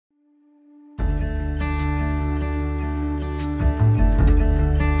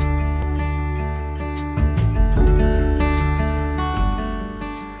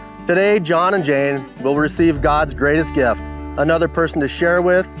Today, John and Jane will receive God's greatest gift, another person to share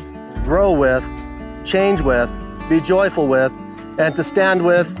with, grow with, change with, be joyful with, and to stand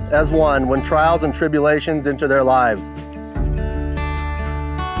with as one when trials and tribulations enter their lives.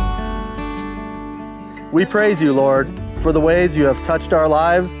 We praise you, Lord, for the ways you have touched our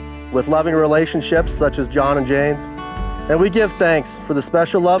lives with loving relationships such as John and Jane's, and we give thanks for the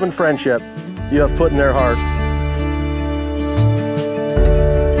special love and friendship you have put in their hearts.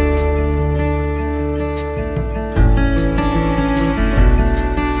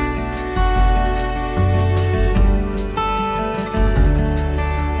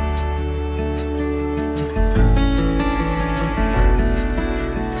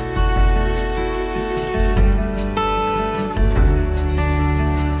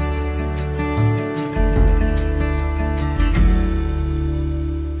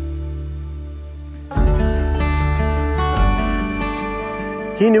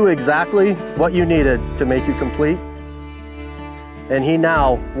 He knew exactly what you needed to make you complete, and He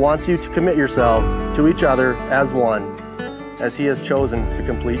now wants you to commit yourselves to each other as one, as He has chosen to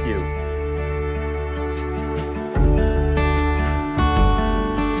complete you.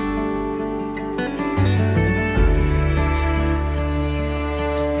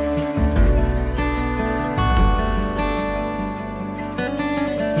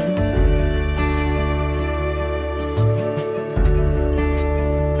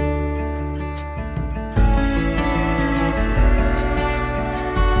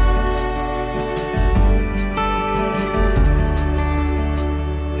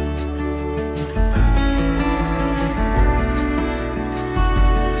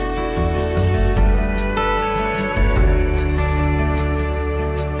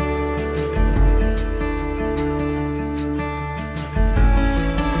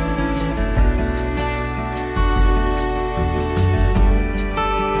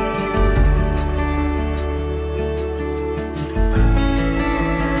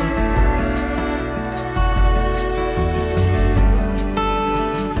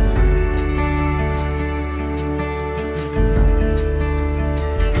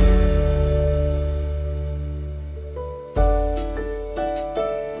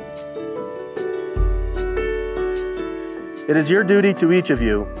 It is your duty to each of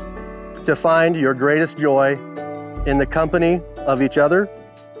you to find your greatest joy in the company of each other,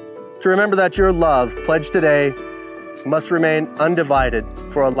 to remember that your love pledged today must remain undivided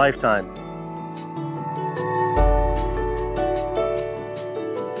for a lifetime.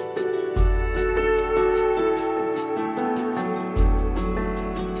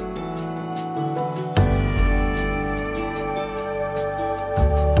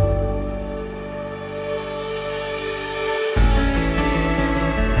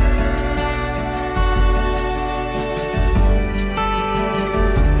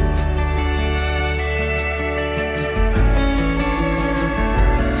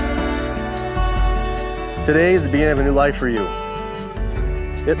 Today is the beginning of a new life for you.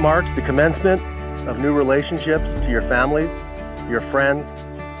 It marks the commencement of new relationships to your families, your friends,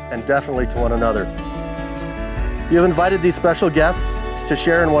 and definitely to one another. You have invited these special guests to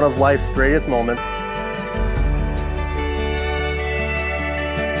share in one of life's greatest moments.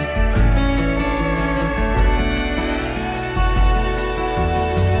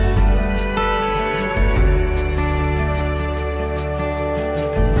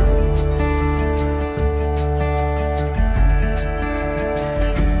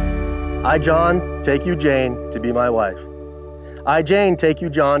 I, John, take you, Jane, to be my wife. I, Jane, take you,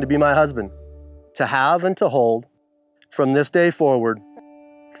 John, to be my husband, to have and to hold from this day forward,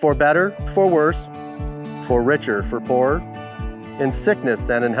 for better, for worse, for richer, for poorer, in sickness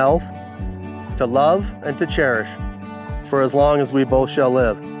and in health, to love and to cherish, for as long as we both shall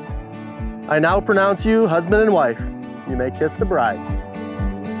live. I now pronounce you husband and wife. You may kiss the bride.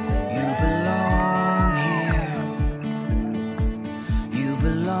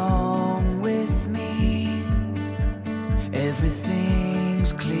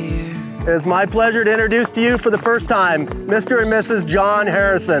 Everything's clear. It is my pleasure to introduce to you for the first time, Mr. and Mrs. John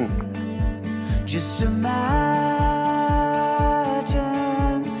Harrison. Just imagine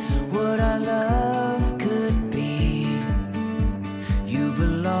what our love could be. You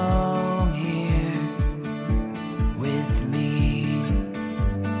belong here with me.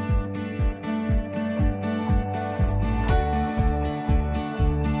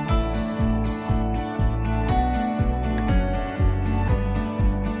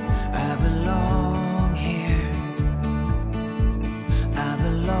 I belong here. I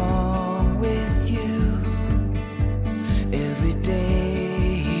belong with you.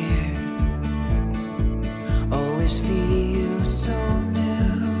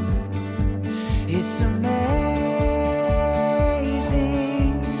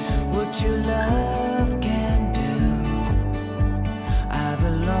 what your love can do. I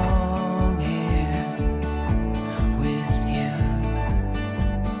belong here with you.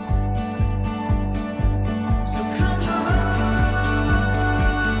 So come home,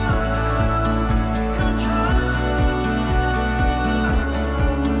 come home.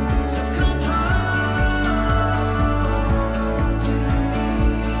 So come home to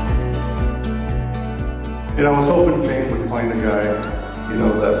me. I was hoping Jane would find a guy,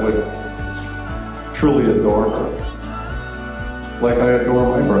 that would truly adore her, like I adore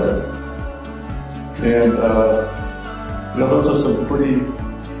my brother. And, those are some pretty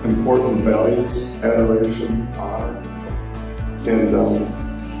important values: adoration, honor. And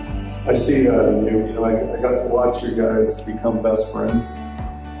I see that in you. I got to watch you guys become best friends,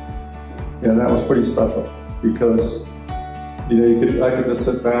 and that was pretty special because I could just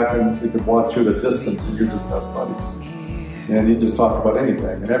sit back and we could watch you at a distance and you're just best buddies. And you just talk about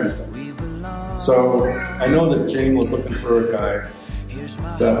anything and everything. So I know that Jane was looking for a guy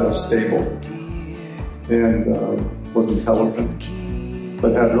that was stable and was intelligent,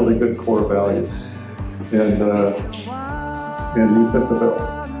 but had really good core values. And you fit the bill.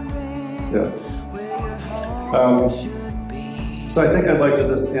 Yeah. So I think I'd like to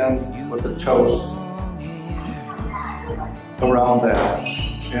just end with a toast around that,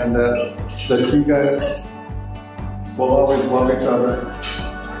 and that you guys will always love each other,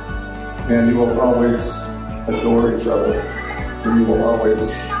 and you will always adore each other, and you will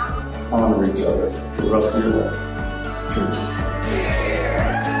always honor each other for the rest of your life. Cheers.